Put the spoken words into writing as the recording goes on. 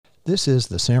This is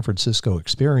the San Francisco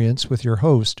Experience with your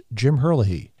host, Jim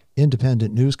Herlihy,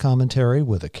 independent news commentary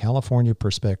with a California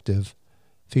perspective,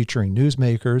 featuring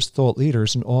newsmakers, thought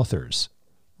leaders, and authors.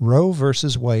 Roe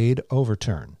versus Wade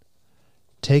Overturn,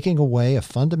 taking away a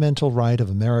fundamental right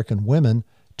of American women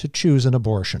to choose an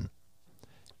abortion.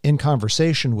 In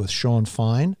conversation with Sean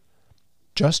Fine,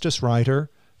 justice writer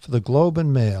for the Globe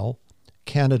and Mail,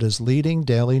 Canada's leading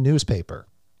daily newspaper.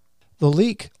 The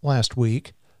leak last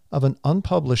week of an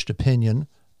unpublished opinion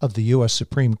of the U.S.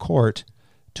 Supreme Court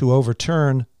to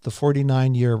overturn the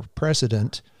 49-year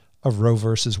precedent of Roe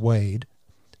versus Wade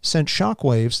sent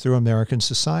shockwaves through American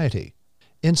society.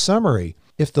 In summary,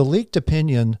 if the leaked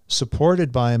opinion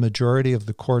supported by a majority of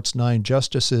the court's 9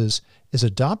 justices is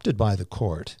adopted by the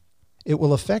court, it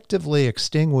will effectively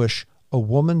extinguish a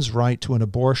woman's right to an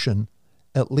abortion,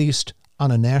 at least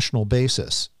on a national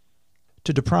basis.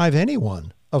 To deprive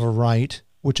anyone of a right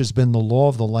which has been the law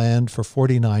of the land for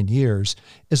 49 years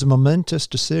is a momentous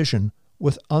decision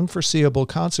with unforeseeable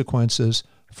consequences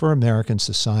for American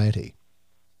society.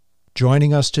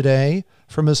 Joining us today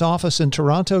from his office in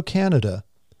Toronto, Canada,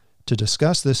 to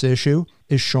discuss this issue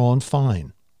is Sean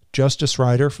Fine, justice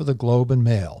writer for the Globe and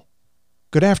Mail.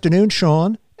 Good afternoon,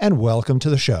 Sean, and welcome to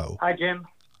the show. Hi, Jim.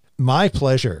 My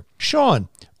pleasure. Sean,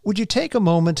 would you take a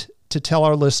moment to tell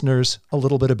our listeners a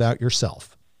little bit about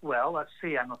yourself? Well, let's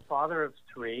see. I'm a father of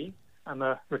 3. I'm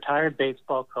a retired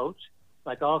baseball coach.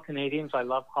 Like all Canadians, I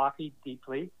love hockey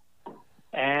deeply.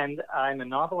 And I'm a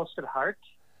novelist at heart.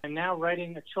 I'm now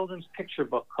writing a children's picture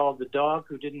book called The Dog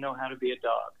Who Didn't Know How to Be a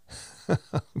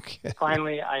Dog. Okay.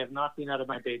 Finally, I have not been out of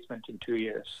my basement in 2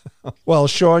 years. Well,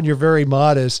 Sean, you're very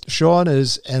modest. Sean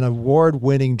is an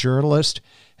award-winning journalist,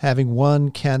 having won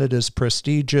Canada's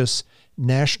prestigious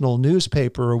National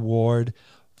Newspaper Award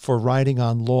for writing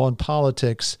on law and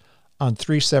politics on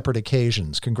 3 separate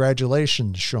occasions.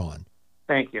 Congratulations, Sean.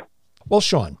 Thank you. Well,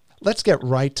 Sean, let's get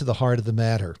right to the heart of the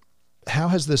matter. How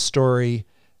has this story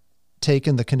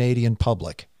taken the Canadian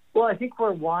public? Well, I think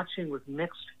we're watching with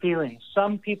mixed feelings.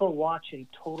 Some people watch in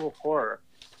total horror,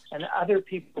 and other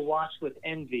people watch with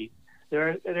envy.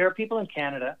 There are people in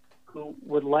Canada who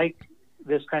would like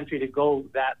this country to go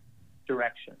that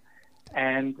direction.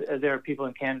 And there are people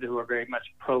in Canada who are very much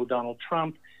pro-Donald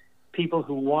Trump, people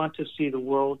who want to see the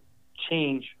world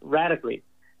change radically,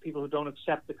 people who don't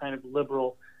accept the kind of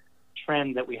liberal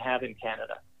trend that we have in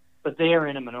Canada. But they are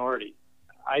in a minority.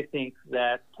 I think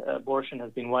that abortion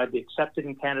has been widely accepted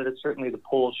in Canada. Certainly the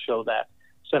polls show that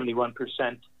 71%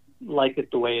 like it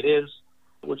the way it is,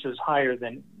 which is higher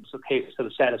than the case for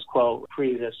the status quo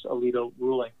pre this Alito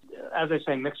ruling. As I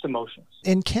say, mixed emotions.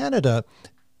 In Canada,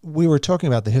 we were talking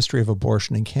about the history of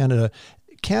abortion in Canada.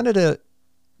 Canada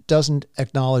doesn't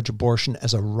acknowledge abortion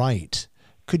as a right.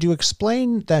 Could you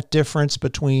explain that difference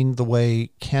between the way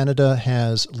Canada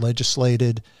has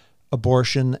legislated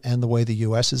abortion and the way the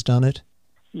U.S. has done it?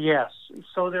 Yes.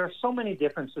 So there are so many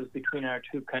differences between our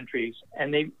 2 countries,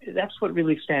 and that's what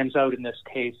really stands out in this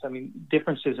case. I mean,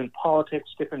 differences in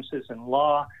politics, differences in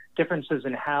law, differences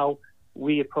in how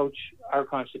we approach our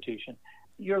Constitution.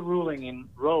 Your ruling in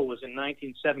Roe was in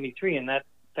 1973, and that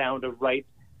found a right,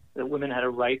 that women had a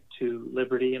right to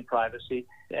liberty and privacy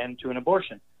and to an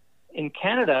abortion. In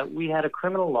Canada, we had a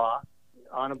criminal law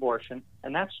on abortion,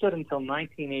 and that stood until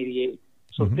 1988,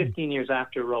 so 15 years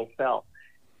after Roe fell.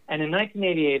 And in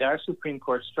 1988, our Supreme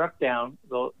Court struck down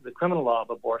the criminal law of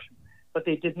abortion, but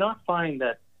they did not find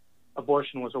that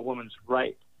abortion was a woman's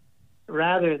right.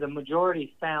 Rather, the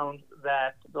majority found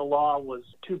that the law was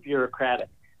too bureaucratic,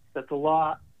 that the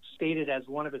law stated as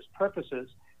one of its purposes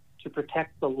to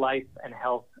protect the life and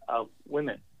health of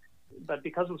women. But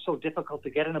because it was so difficult to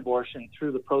get an abortion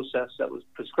through the process that was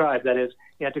prescribed, that is,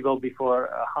 you had to go before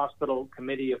a hospital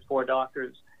committee of 4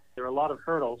 doctors, there were a lot of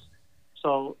hurdles.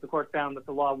 So the court found that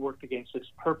the law worked against its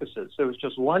purposes. There was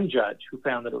just one judge who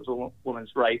found that it was a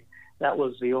woman's right. That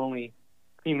was the only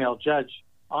female judge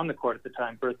on the court at the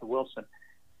time, Bertha Wilson.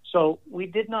 So we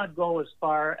did not go as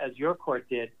far as your court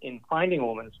did in finding a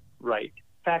woman's right.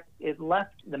 In fact, it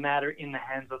left the matter in the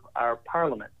hands of our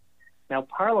Parliament. Now,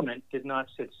 Parliament did not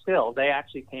sit still. They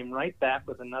actually came right back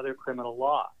with another criminal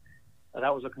law.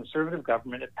 That was a conservative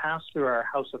government. It passed through our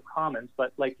House of Commons,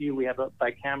 but like you, we have a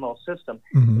bicameral system.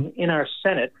 In our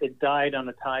Senate, it died on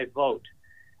a tie vote,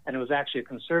 and it was actually a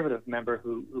conservative member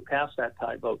who passed that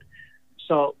tie vote.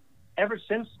 So ever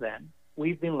since then,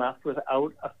 we've been left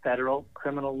without a federal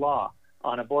criminal law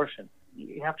on abortion.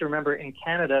 You have to remember, in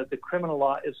Canada, the criminal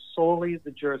law is solely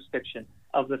the jurisdiction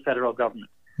of the federal government.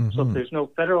 So if there's no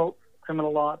federal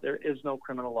criminal law, there is no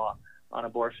criminal law on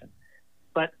abortion.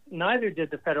 But neither did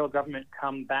the federal government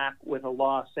come back with a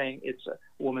law saying it's a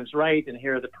woman's right and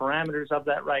here are the parameters of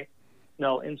that right.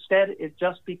 No, instead, it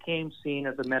just became seen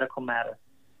as a medical matter.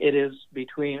 It is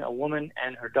between a woman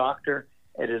and her doctor.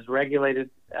 It is regulated,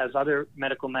 as other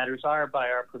medical matters are, by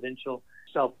our provincial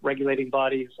self-regulating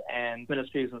bodies and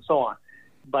ministries and so on.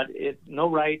 But no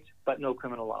right, but no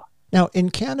criminal law. Now, in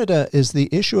Canada, is the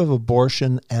issue of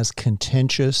abortion as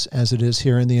contentious as it is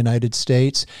here in the United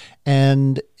States?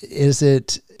 And is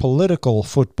it political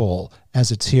football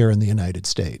as it's here in the United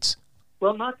States?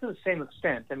 Well, not to the same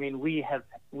extent. I mean, we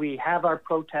have our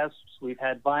protests. We've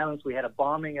had violence. We had a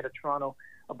bombing at a Toronto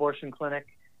abortion clinic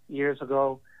years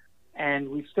ago. And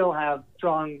we still have a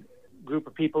strong group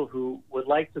of people who would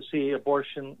like to see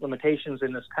abortion limitations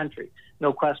in this country,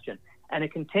 no question. And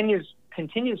it continues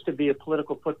to be a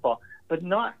political football, but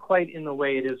not quite in the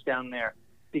way it is down there.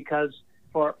 Because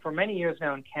for many years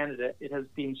now in Canada, it has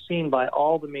been seen by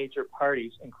all the major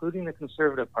parties, including the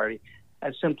Conservative Party,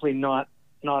 as simply not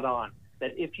on.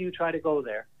 That if you try to go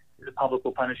there, the public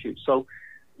will punish you. So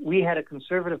we had a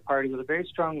Conservative Party with a very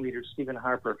strong leader, Stephen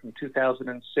Harper, from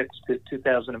 2006 to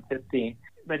 2015.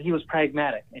 But he was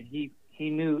pragmatic, and he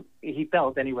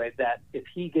felt anyway that if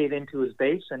he gave in to his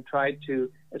base and tried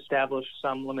to establish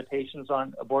some limitations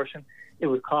on abortion, it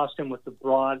would cost him with the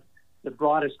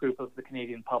broadest group of the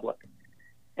Canadian public.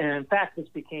 And in fact, this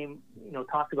became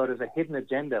talked about as a hidden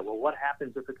agenda. Well, what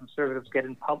happens if the Conservatives get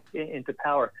into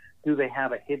power? Do they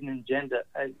have a hidden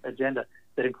agenda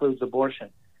that includes abortion?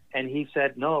 And he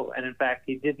said no, and in fact,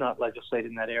 he did not legislate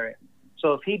in that area.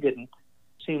 So if he didn't,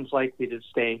 it seems likely to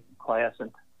stay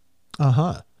quiescent.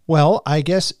 Uh-huh. Well, I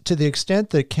guess to the extent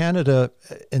that Canada,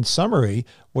 in summary,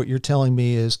 what you're telling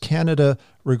me is Canada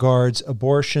regards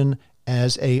abortion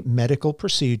as a medical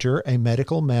procedure, a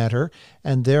medical matter,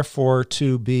 and therefore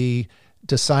to be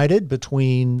decided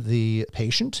between the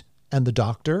patient and the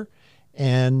doctor,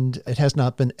 and it has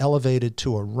not been elevated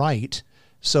to a right.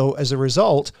 So as a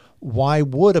result, why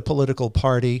would a political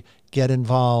party get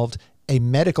involved a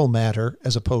medical matter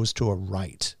as opposed to a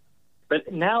right?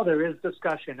 But now there is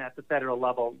discussion at the federal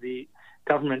level. The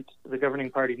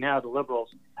governing party now, the Liberals,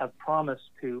 have promised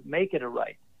to make it a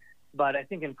right. But I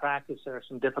think in practice there are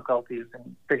some difficulties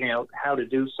in figuring out how to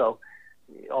do so.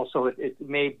 Also, it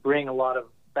may bring a lot of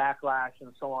backlash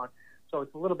and so on. So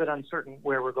it's a little bit uncertain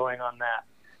where we're going on that.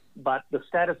 But the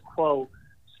status quo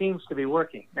seems to be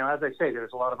working. Now, as I say,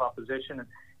 there's a lot of opposition. And,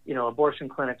 abortion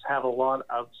clinics have a lot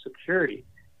of security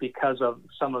because of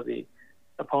some of the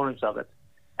opponents of it.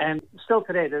 And still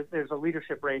today, there's a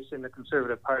leadership race in the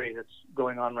Conservative Party that's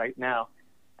going on right now.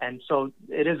 And so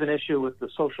it is an issue with the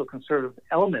social conservative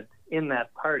element in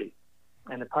that party.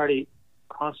 And the party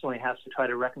constantly has to try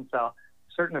to reconcile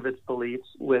certain of its beliefs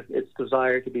with its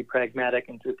desire to be pragmatic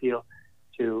and to appeal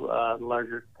to the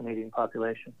larger Canadian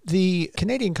population. The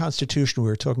Canadian Constitution, we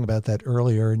were talking about that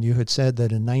earlier, and you had said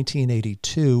that in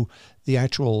 1982, the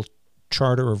actual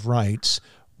Charter of Rights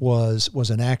was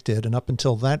enacted. And up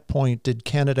until that point, did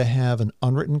Canada have an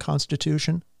unwritten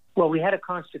constitution? Well, we had a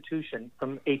constitution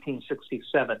from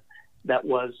 1867 that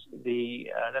was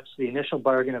that's the initial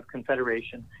bargain of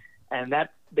Confederation, and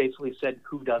that basically said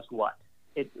who does what.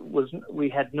 We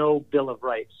had no Bill of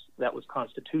Rights that was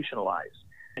constitutionalized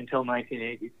until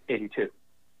 1982.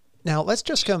 Now let's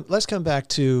come back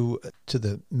to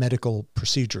the medical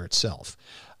procedure itself.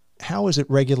 How is it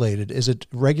regulated? Is it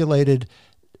regulated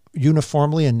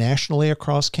uniformly and nationally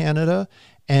across Canada?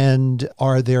 And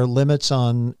are there limits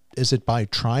on, is it by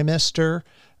trimester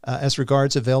as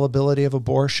regards availability of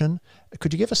abortion?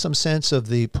 Could you give us some sense of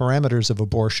the parameters of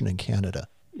abortion in Canada?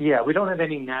 Yeah, we don't have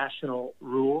any national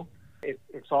rule.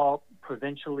 It's all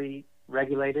provincially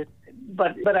regulated.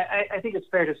 But I think it's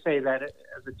fair to say that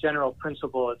as a general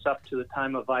principle, it's up to the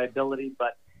time of viability,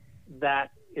 but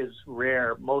that is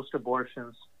rare. Most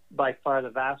abortions, by far the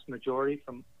vast majority,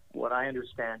 from what I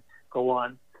understand, go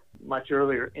on much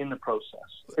earlier in the process.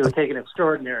 It would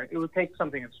take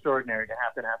something extraordinary to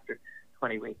happen after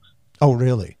 20 weeks. Oh,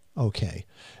 really? Okay.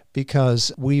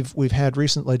 Because we've had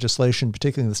recent legislation,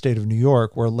 particularly in the state of New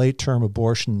York, where late-term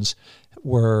abortions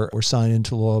were signed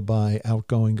into law by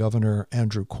outgoing Governor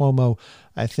Andrew Cuomo.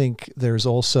 I think there's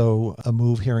also a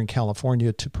move here in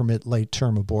California to permit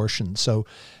late-term abortion. So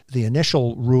the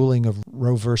initial ruling of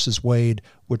Roe versus Wade,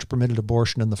 which permitted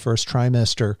abortion in the first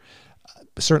trimester,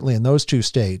 certainly in those two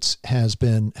states, has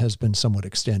been somewhat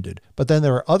extended. But then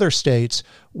there are other states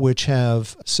which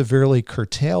have severely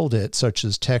curtailed it, such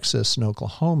as Texas and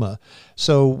Oklahoma.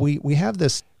 So we have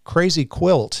this crazy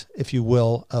quilt, if you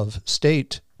will, of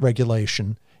state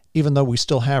regulation, even though we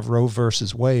still have Roe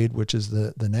versus Wade, which is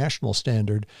the national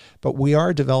standard. But we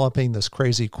are developing this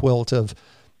crazy quilt of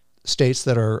states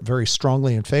that are very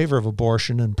strongly in favor of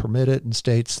abortion and permit it, and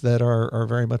states that are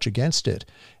very much against it.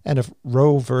 And if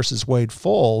Roe versus Wade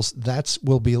falls,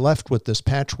 we'll be left with this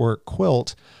patchwork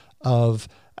quilt of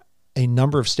a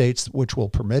number of states which will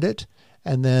permit it,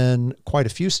 and then quite a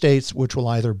few states which will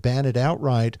either ban it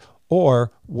outright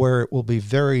or where it will be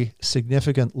very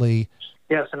significantly.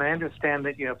 Yes, and I understand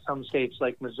that you have some states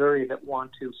like Missouri that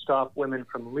want to stop women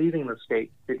from leaving the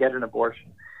state to get an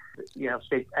abortion. You have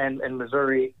states, and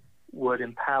Missouri would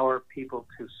empower people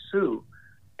to sue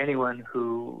anyone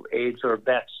who aids or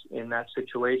abets in that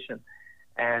situation.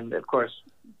 And of course,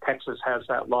 Texas has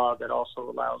that law that also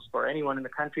allows for anyone in the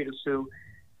country to sue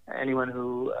anyone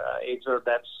who aids or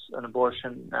abets an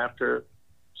abortion after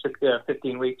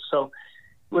 15 weeks. So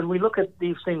when we look at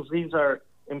these things, these are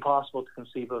impossible to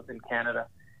conceive of in Canada.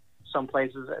 Some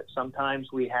places, sometimes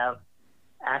we have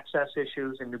access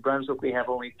issues. In New Brunswick, we have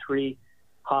only 3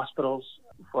 hospitals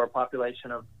for a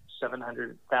population of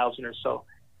 700,000 or so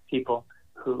people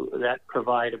that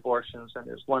provide abortions. And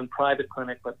there's 1 private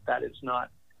clinic, but that is not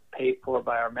paid for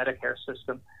by our Medicare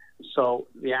system. So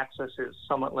the access is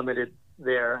somewhat limited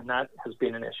there, and that has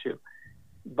been an issue.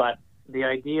 But the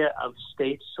idea of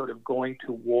states sort of going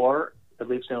to war, at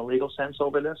least in a legal sense,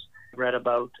 over this, I read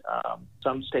about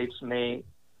some states may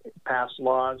pass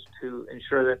laws to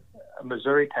ensure that a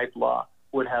Missouri-type law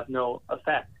would have no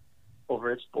effect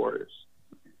over its borders.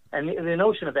 And the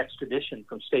notion of extradition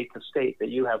from state to state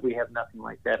that we have nothing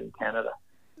like that in Canada.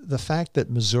 The fact that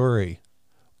Missouri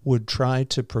would try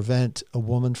to prevent a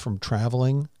woman from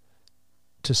traveling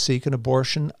to seek an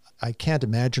abortion, I can't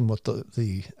imagine what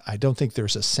I don't think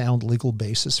there's a sound legal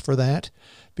basis for that,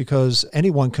 because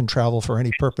anyone can travel for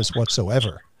any purpose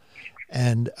whatsoever.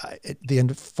 And the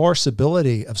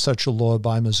enforceability of such a law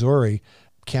by Missouri,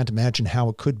 can't imagine how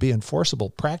it could be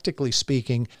enforceable. Practically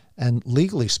speaking and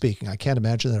legally speaking, I can't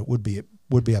imagine that it would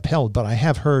be upheld, but I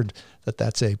have heard that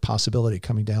that's a possibility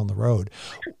coming down the road.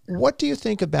 What do you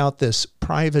think about this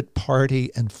private party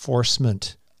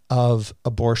enforcement of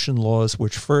abortion laws,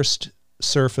 which first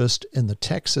surfaced in the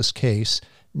Texas case,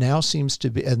 now seems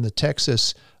to be in the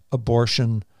Texas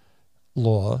abortion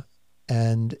law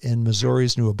and in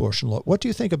Missouri's new abortion law? What do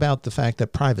you think about the fact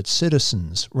that private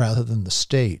citizens, rather than the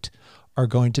state, are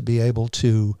going to be able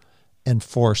to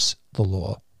enforce the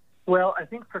law? Well, I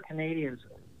think for Canadians,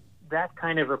 that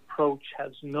kind of approach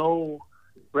has no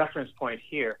reference point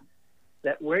here.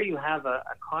 That where you have a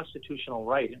constitutional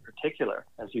right, in particular,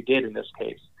 as you did in this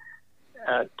case,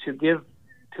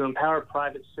 to empower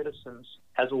private citizens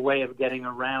as a way of getting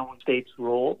around states'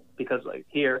 role, because like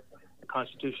here, the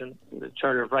Constitution, the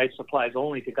Charter of Rights applies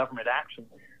only to government action.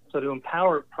 So to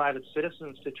empower private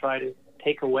citizens to try to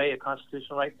take away a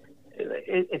constitutional right,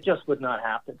 it just would not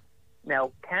happen.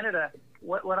 Now, Canada,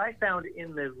 what I found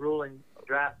in the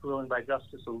draft ruling by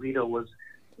Justice Alito was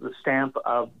the stamp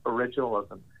of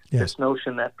originalism. Yes. This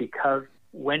notion that because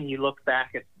when you look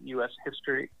back at U.S.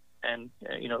 history and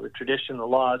the tradition, the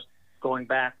laws going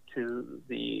back to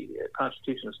the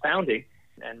Constitution's founding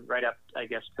and right up, I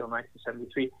guess, till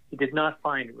 1973, he did not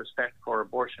find respect for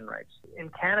abortion rights. In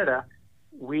Canada,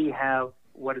 we have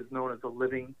what is known as the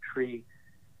living tree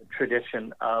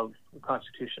tradition of the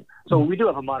Constitution. So we do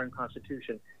have a modern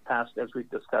Constitution passed, as we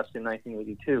discussed, in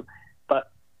 1982.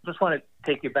 But just want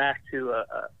to take you back to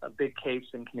a big case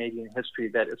in Canadian history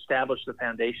that established the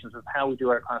foundations of how we do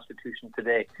our Constitution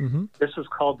today. Mm-hmm. This is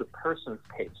called the Persons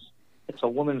case. It's a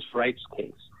women's rights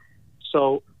case.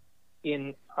 So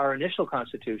in our initial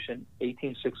Constitution,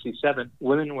 1867,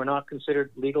 women were not considered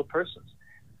legal persons.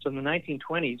 So in the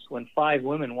 1920s, when 5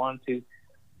 women wanted to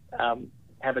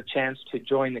have a chance to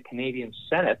join the Canadian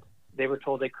Senate, they were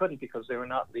told they couldn't because they were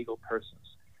not legal persons.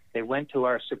 They went to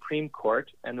our Supreme Court,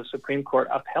 and the Supreme Court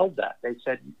upheld that. They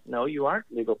said, no, you aren't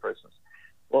legal persons.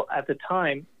 Well, at the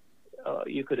time,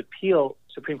 you could appeal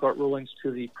Supreme Court rulings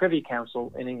to the Privy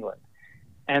Council in England.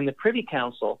 And the Privy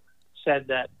Council said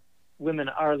that women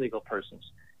are legal persons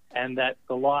and that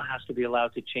the law has to be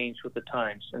allowed to change with the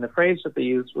times. And the phrase that they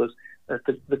used was that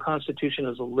the Constitution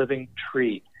is a living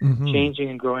tree, changing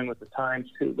and growing with the times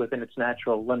within its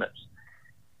natural limits.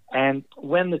 And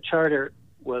when the Charter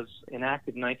was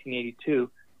enacted in 1982,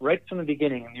 right from the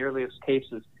beginning, in the earliest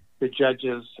cases, the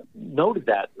judges noted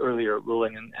that earlier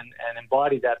ruling and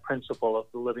embodied that principle of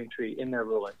the living tree in their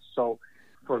rulings. So,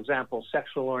 for example,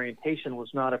 sexual orientation was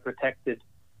not a protected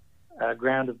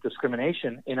ground of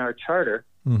discrimination in our Charter,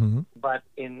 but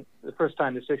in the first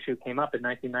time this issue came up in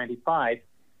 1995,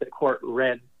 the court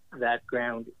read that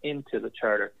ground into the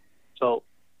Charter. So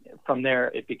from there,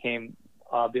 it became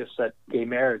obvious that gay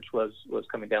marriage was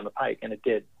coming down the pike, and it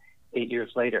did 8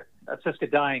 years later. Assisted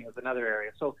dying is another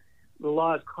area. So the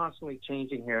law is constantly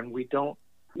changing here, and we don't.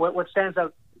 What stands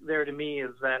out there to me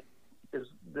is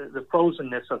the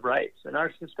frozenness of rights. In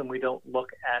our system, we don't look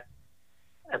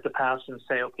at the past and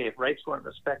say, okay, if rights weren't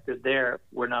respected there,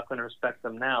 we're not going to respect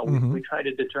them now. Mm-hmm. We try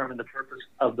to determine the purpose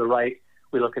of the right.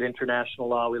 We look at international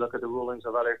law. We look at the rulings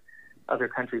of other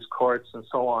countries' courts and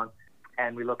so on,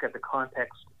 and we look at the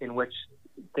context in which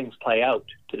things play out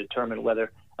to determine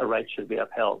whether a right should be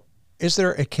upheld. Is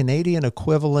there a Canadian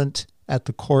equivalent at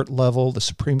the court level, the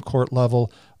Supreme Court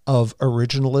level, of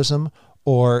originalism,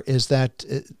 or is that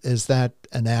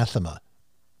anathema?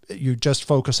 You just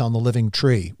focus on the living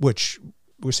tree, which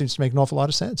seems to make an awful lot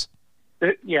of sense.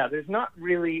 There's not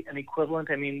really an equivalent.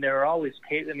 I mean, there are always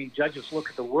cases. I mean, judges look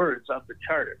at the words of the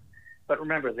charter, but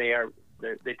remember, they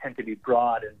tend to be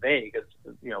broad and vague. As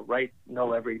right,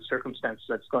 know every circumstance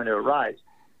that's going to arise.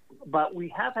 But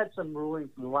we have had some rulings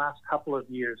in the last couple of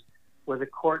years where the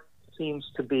court seems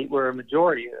to be, where a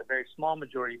very small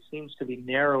majority, seems to be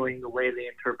narrowing the way they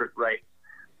interpret rights,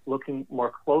 looking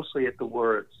more closely at the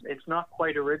words. It's not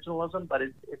quite originalism, but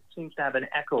it seems to have an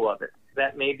echo of it.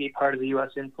 That may be part of the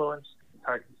U.S. influence. It's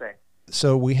hard to say.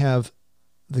 So we have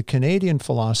the Canadian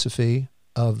philosophy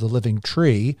of the living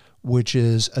tree, which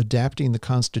is adapting the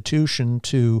Constitution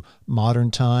to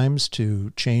modern times,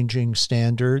 to changing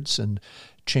standards and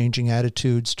changing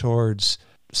attitudes towards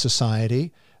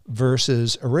society,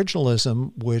 versus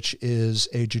originalism, which is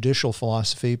a judicial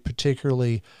philosophy,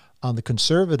 particularly on the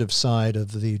conservative side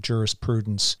of the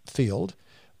jurisprudence field,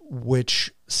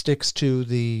 which sticks to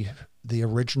the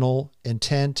original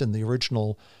intent and the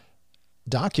original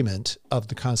document of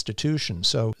the Constitution.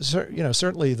 So,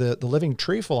 certainly the living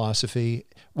tree philosophy,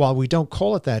 while we don't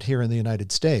call it that here in the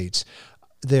United States,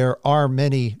 there are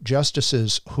many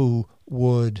justices who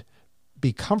would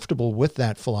be comfortable with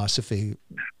that philosophy,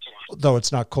 though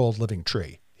it's not called living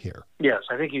tree here. Yes,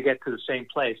 I think you get to the same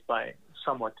place by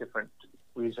somewhat different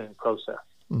reasoning process.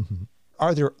 Mm-hmm.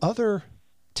 Are there other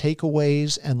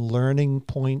takeaways and learning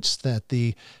points that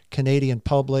the Canadian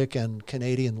public and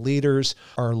Canadian leaders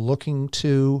are looking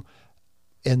to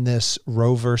in this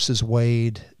Roe versus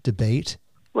Wade debate?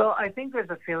 Well, I think there's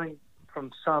a feeling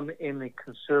from some in the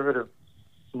conservative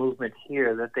movement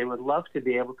here that they would love to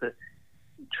be able to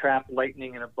trap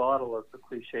lightning in a bottle, as the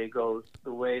cliche goes,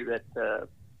 the way that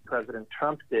President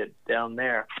Trump did down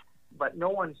there. But no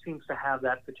one seems to have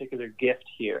that particular gift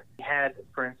here. We had,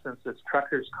 for instance, this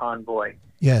truckers convoy.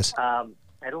 Yes. I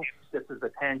don't think this is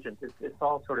a tangent. It's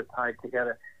all sort of tied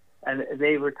together. And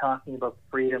they were talking about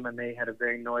freedom, and they had a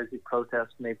very noisy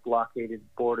protest, and they blockaded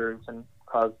borders and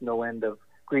caused no end of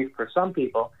grief for some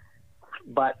people.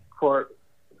 But for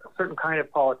a certain kind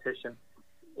of politician,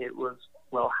 it was,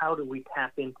 well, how do we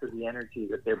tap into the energy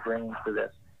that they're bringing to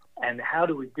this? And how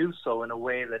do we do so in a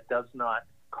way that does not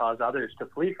cause others to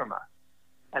flee from us?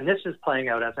 And this is playing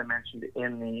out, as I mentioned,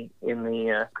 in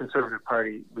the Conservative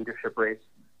Party leadership race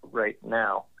right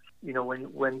now.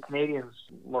 When Canadians,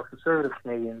 more conservative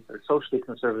Canadians or socially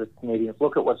conservative Canadians,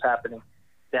 look at what's happening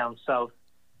down south,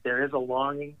 there is a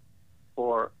longing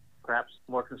for perhaps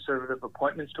more conservative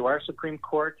appointments to our Supreme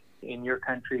Court. In your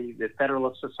country, the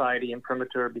Federalist Society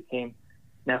imprimatur became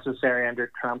necessary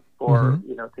under Trump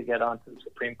to get onto the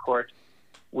Supreme Court.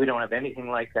 We don't have anything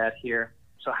like that here.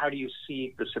 So how do you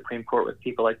see the Supreme Court with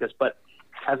people like this? But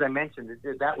as I mentioned,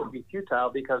 that would be futile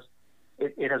because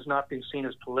it has not been seen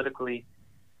as politically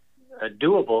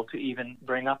doable to even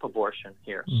bring up abortion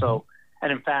here. Mm-hmm. So,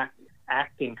 and in fact,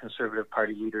 acting Conservative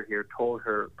Party leader here told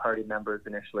her party members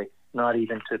initially not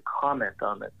even to comment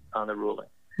on the ruling.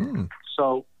 Mm.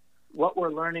 So what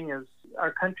we're learning is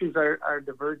our countries are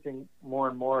diverging more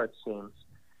and more, it seems,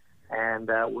 and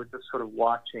we're just sort of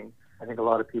watching. I think a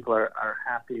lot of people are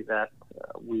happy that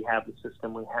we have the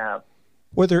system we have.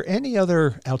 Were there any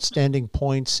other outstanding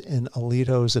points in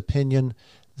Alito's opinion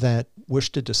that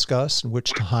wish to discuss and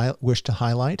wish to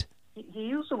highlight? He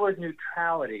used the word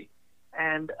neutrality,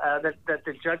 and that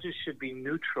the judges should be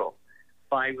neutral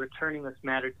by returning this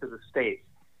matter to the states.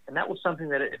 And that was something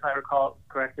that, if I recall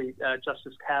correctly,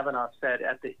 Justice Kavanaugh said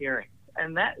at the hearing.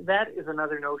 And that is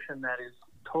another notion that is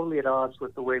totally at odds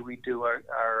with the way we do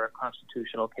our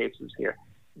constitutional cases here.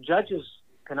 Judges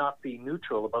cannot be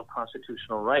neutral about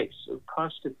constitutional rights.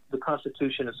 The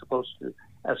Constitution is supposed to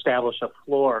establish a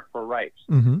floor for rights.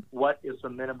 Mm-hmm. What is the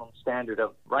minimum standard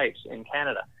of rights in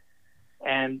Canada?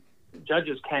 And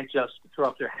judges can't just throw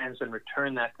up their hands and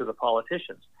return that to the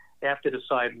politicians. They have to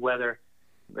decide whether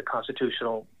the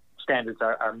constitutional standards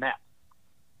are met.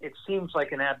 It seems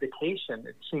like an abdication.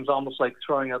 It seems almost like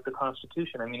throwing out the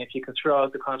Constitution. I mean, if you can throw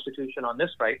out the Constitution on this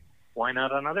right, why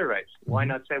not on other rights? Why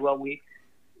not say, well,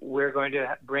 we're going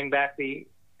to bring back the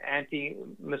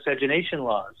anti-miscegenation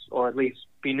laws, or at least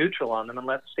be neutral on them and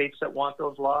let states that want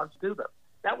those laws do them.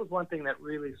 That was one thing that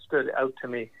really stood out to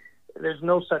me. There's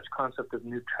no such concept of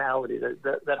neutrality.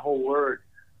 That whole word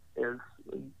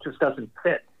just doesn't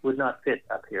fit, would not fit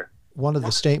up here. One of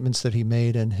the statements that he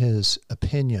made in his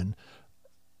opinion,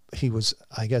 he was,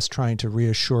 I guess, trying to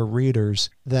reassure readers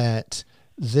that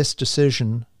this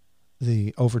decision,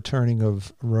 the overturning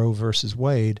of Roe versus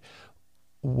Wade,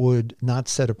 would not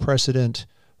set a precedent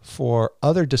for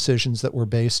other decisions that were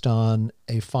based on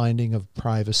a finding of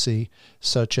privacy,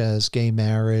 such as gay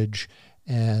marriage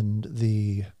and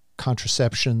the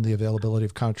contraception, the availability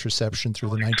of contraception through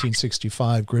the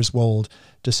 1965 Griswold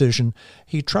decision.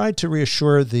 He tried to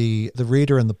reassure the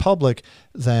reader and the public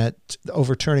that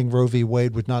overturning Roe v.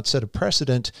 Wade would not set a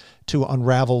precedent to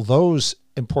unravel those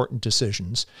important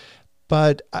decisions.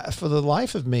 But for the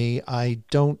life of me, I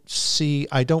don't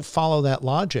follow that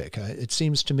logic. It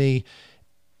seems to me,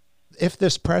 if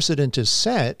this precedent is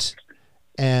set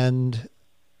and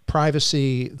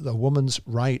privacy, the woman's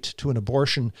right to an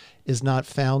abortion, is not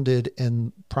founded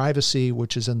in privacy,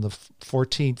 which is in the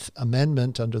 14th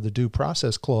Amendment under the Due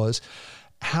Process Clause,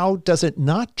 how does it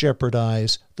not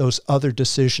jeopardize those other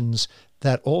decisions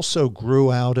that also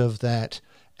grew out of that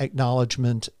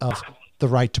acknowledgement of the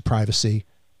right to privacy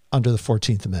under the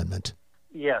 14th Amendment?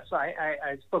 Yes,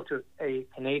 I spoke to a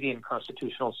Canadian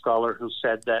constitutional scholar who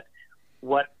said that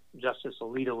what Justice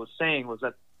Alito was saying was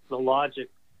that the logic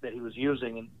that he was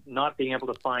using in not being able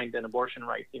to find an abortion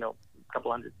right, a couple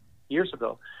hundred years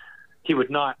ago, he would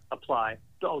not apply.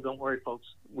 Oh, don't worry, folks,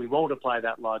 we won't apply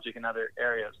that logic in other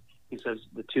areas. He says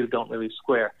the two don't really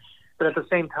square. But at the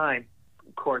same time,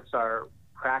 courts are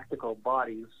practical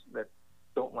bodies that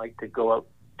don't like to go out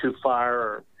too far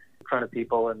or in front of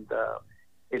people, and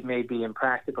it may be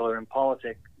impractical or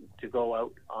impolitic to go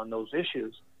out on those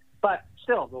issues. But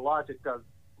still, the logic does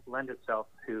lend itself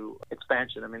to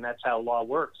expansion. I mean, that's how law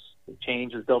works.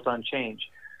 Change is built on change,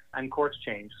 and courts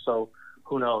change. So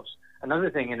who knows? Another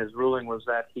thing in his ruling was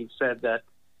that he said that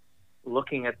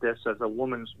looking at this as a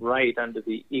woman's right under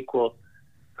the Equal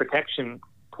Protection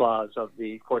Clause of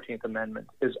the 14th Amendment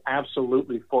is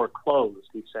absolutely foreclosed,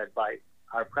 he said, by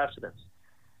our precedents.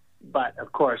 But,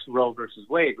 of course, Roe versus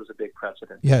Wade was a big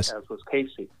precedent, yes, as was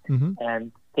Casey. Mm-hmm.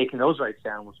 And taking those rights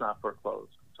down was not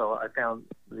foreclosed. So I found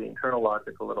the internal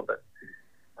logic a little bit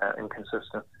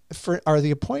inconsistent. Are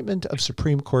the appointment of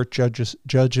Supreme Court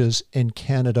judges in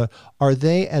Canada, are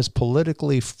they as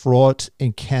politically fraught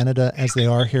in Canada as they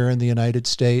are here in the United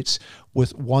States,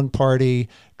 with one party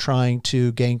trying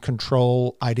to gain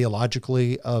control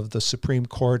ideologically of the Supreme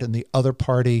Court and the other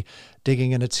party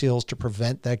digging in its heels to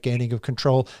prevent that gaining of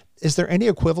control? Is there any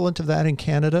equivalent of that in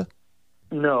Canada?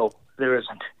 No, there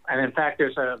isn't. And in fact,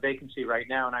 there's a vacancy right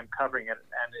now, and I'm covering it,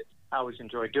 and I always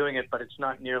enjoy doing it, but it's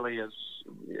not nearly as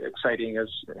exciting as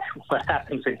what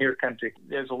happens in your country.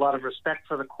 There's a lot of respect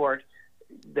for the court.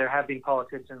 There have been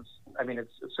politicians, I mean,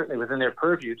 it's certainly within their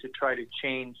purview to try to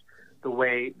change the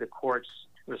way the courts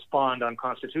respond on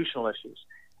constitutional issues.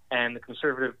 And the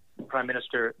Conservative Prime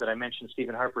Minister that I mentioned,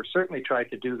 Stephen Harper, certainly tried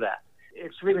to do that.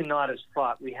 It's really not as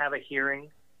fraught. We have a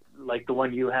hearing like the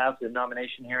one you have, the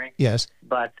nomination hearing. Yes.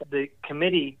 But the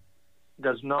committee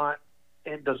does not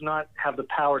have the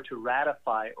power to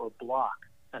ratify or block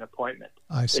an appointment.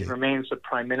 I see. It remains the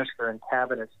Prime Minister and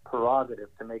Cabinet's prerogative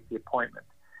to make the appointment.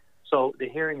 So the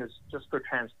hearing is just for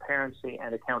transparency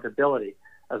and accountability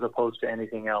as opposed to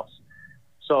anything else.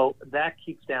 So that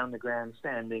keeps down the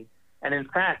grandstanding. And in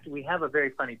fact, we have a very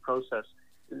funny process.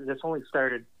 This only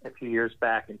started a few years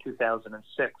back in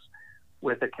 2006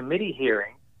 with a committee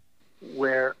hearing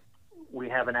where we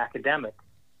have an academic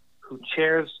who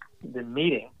chairs the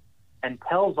meeting and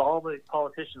tells all the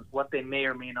politicians what they may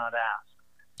or may not ask.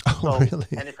 Oh, so, really?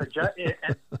 And if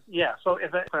so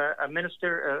if a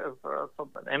minister,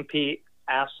 an MP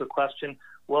asks a question,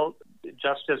 well,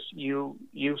 Justice, you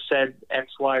said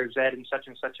X, Y, or Z in such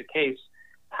and such a case.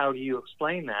 How do you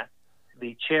explain that?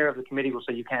 The chair of the committee will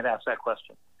say, you can't ask that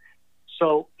question.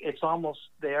 So it's almost,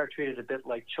 they are treated a bit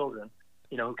like children,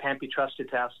 who can't be trusted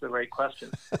to ask the right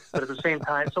questions. But at the same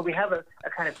time, so we have a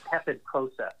kind of tepid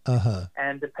process. Uh-huh.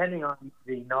 And depending on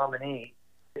the nominee,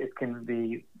 it can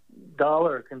be dull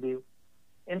or it can be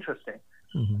interesting.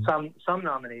 Mm-hmm. Some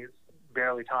nominees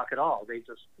barely talk at all. They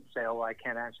just say, oh, I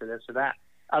can't answer this or that.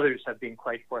 Others have been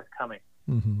quite forthcoming.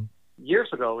 Mm-hmm. Years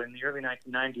ago, in the early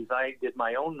 1990s, I did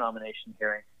my own nomination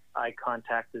hearing. I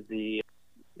contacted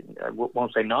I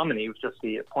won't say nominee, it was just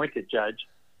the appointed judge,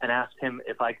 and asked him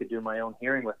if I could do my own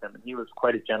hearing with him. And he was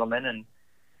quite a gentleman, and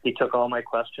he took all my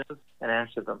questions and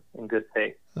answered them in good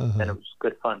faith. Uh-huh. And it was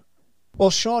good fun. Well,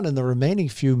 Sean, in the remaining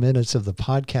few minutes of the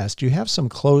podcast, do you have some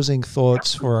closing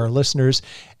thoughts for our listeners?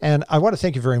 And I want to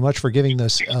thank you very much for giving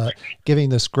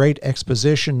this great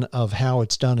exposition of how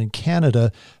it's done in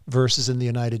Canada versus in the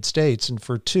United States. And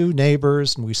for two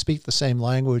neighbors, and we speak the same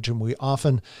language, and we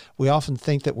often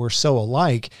think that we're so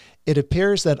alike, it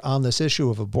appears that on this issue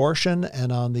of abortion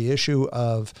and on the issue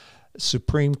of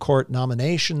Supreme Court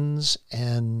nominations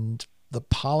and the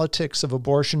politics of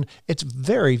abortion, it's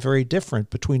very, very different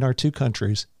between our two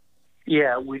countries.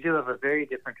 Yeah, we do have a very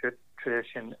different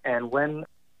tradition. And when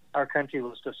our country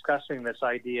was discussing this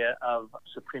idea of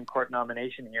Supreme Court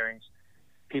nomination hearings,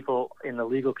 people in the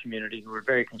legal community who were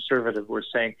very conservative were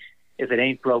saying, if it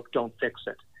ain't broke, don't fix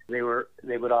it.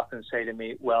 They would often say to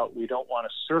me, well, we don't want a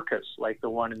circus like the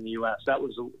one in the U.S. That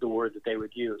was the word that they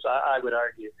would use. I would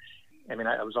argue,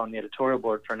 I was on the editorial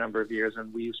board for a number of years,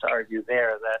 and we used to argue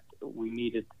there that we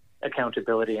needed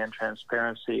accountability and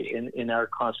transparency in our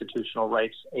constitutional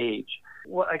rights age.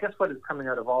 Well, I guess what is coming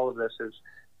out of all of this is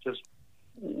just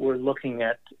we're looking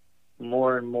at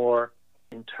more and more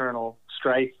internal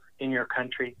strife in your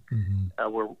country.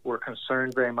 Mm-hmm. We're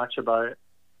concerned very much about it.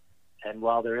 And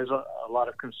while there is a lot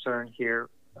of concern here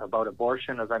about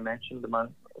abortion, as I mentioned,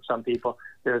 among some people,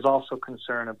 there's also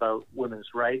concern about women's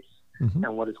rights. Mm-hmm.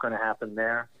 And what is going to happen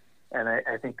there. And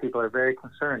I think people are very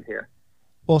concerned here.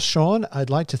 Well, Sean, I'd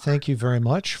like to thank you very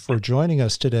much for joining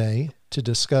us today to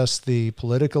discuss the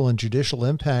political and judicial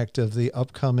impact of the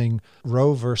upcoming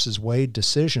Roe versus Wade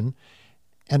decision.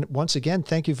 And once again,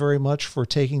 thank you very much for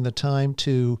taking the time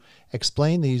to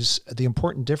explain the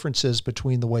important differences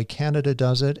between the way Canada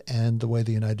does it and the way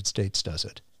the United States does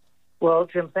it. Well,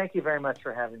 Jim, thank you very much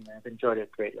for having me. I've enjoyed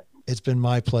it greatly. It's been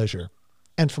my pleasure.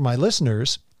 And for my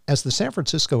listeners, as the San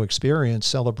Francisco Experience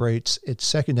celebrates its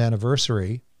second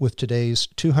anniversary with today's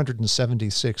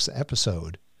 276th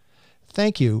episode,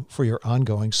 thank you for your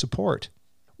ongoing support.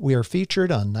 We are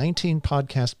featured on 19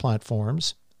 podcast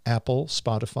platforms, Apple,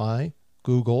 Spotify,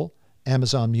 Google,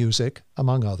 Amazon Music,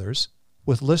 among others,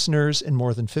 with listeners in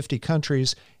more than 50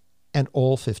 countries and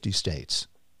all 50 states.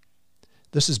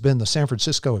 This has been the San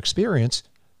Francisco Experience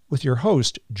with your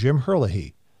host, Jim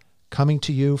Herlihy, coming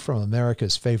to you from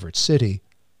America's favorite city,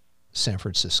 San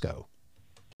Francisco.